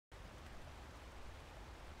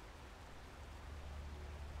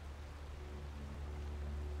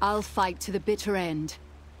I'll fight to the bitter end.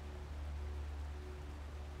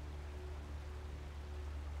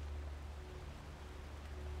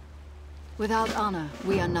 Without honor,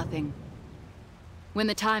 we are nothing. When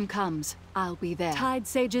the time comes, I'll be there. Tide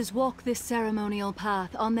sages walk this ceremonial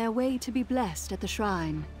path on their way to be blessed at the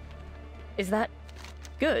shrine. Is that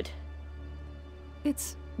good?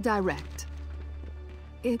 It's direct.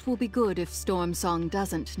 It will be good if Stormsong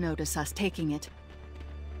doesn't notice us taking it.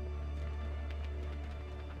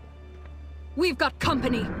 We've got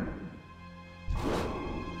company!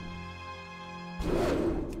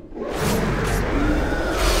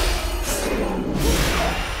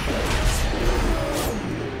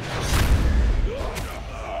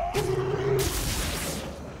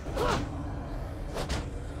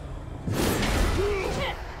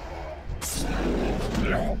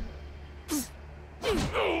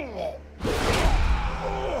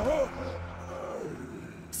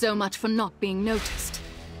 So much for not being noticed.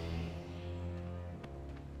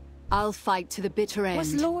 I'll fight to the bitter end.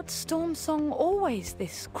 Was Lord Stormsong always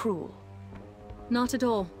this cruel? Not at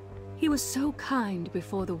all. He was so kind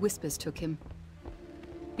before the Whispers took him.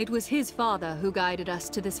 It was his father who guided us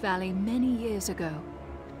to this valley many years ago.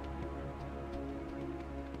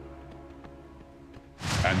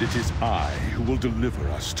 And it is I who will deliver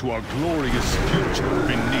us to our glorious future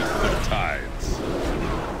beneath the tides.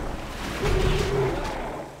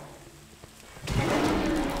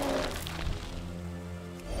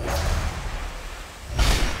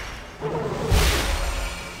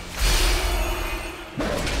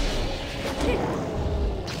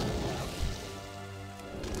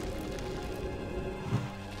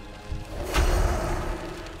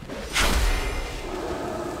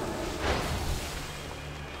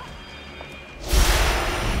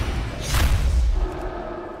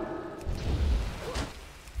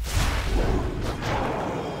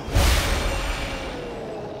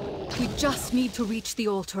 We just need to reach the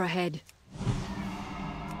altar ahead.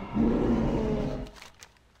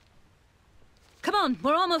 Come on,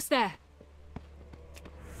 we're almost there.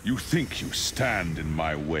 You think you stand in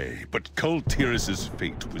my way, but Kul Tiras's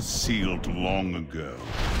fate was sealed long ago.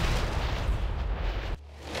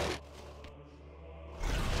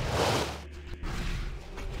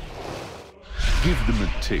 Give them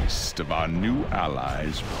a taste of our new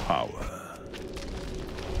allies' power.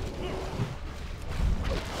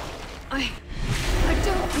 I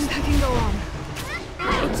don't think I can go on.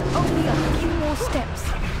 It's only a few more steps.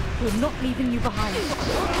 We're not leaving you behind.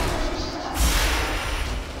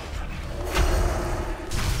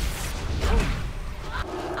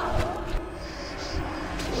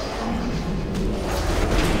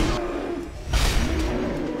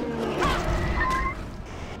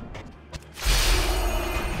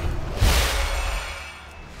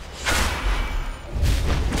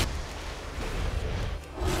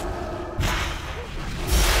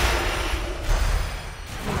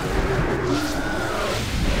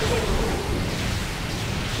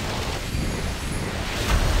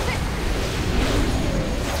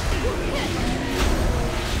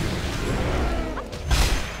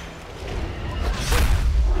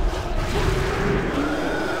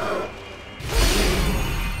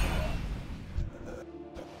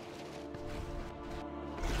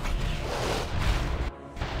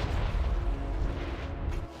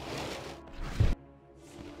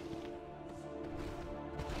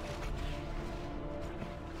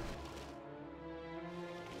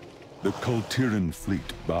 The Kul Tiran fleet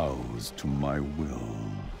bows to my will.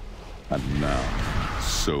 And now,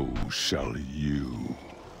 so shall you.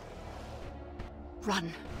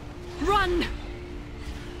 Run! Run!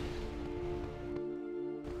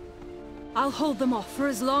 I'll hold them off for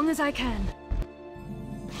as long as I can.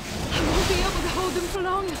 I won't be able to hold them for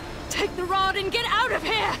long. Take the rod and get out of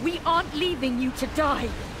here! We aren't leaving you to die.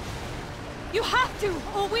 You have to,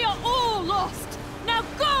 or we are all lost! Now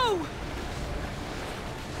go!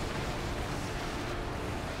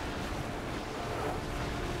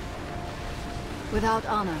 Without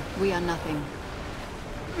honor, we are nothing.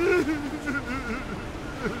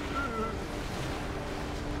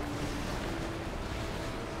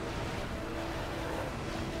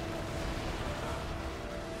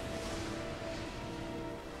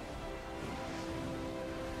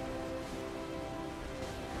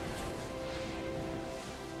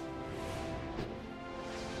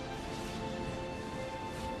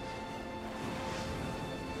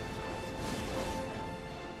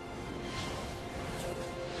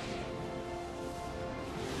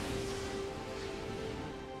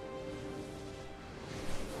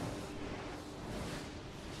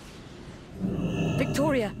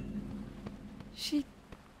 Victoria! She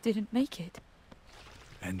didn't make it.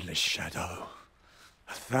 Endless shadow.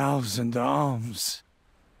 1,000 arms.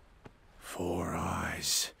 4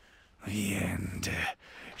 eyes. The end.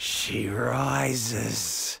 She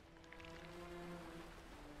rises.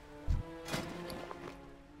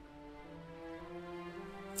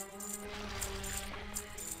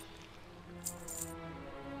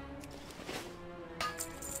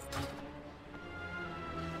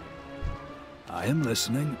 I am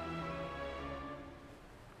listening.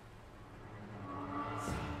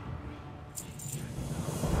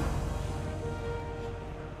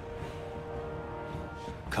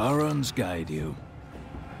 Charon's guide you.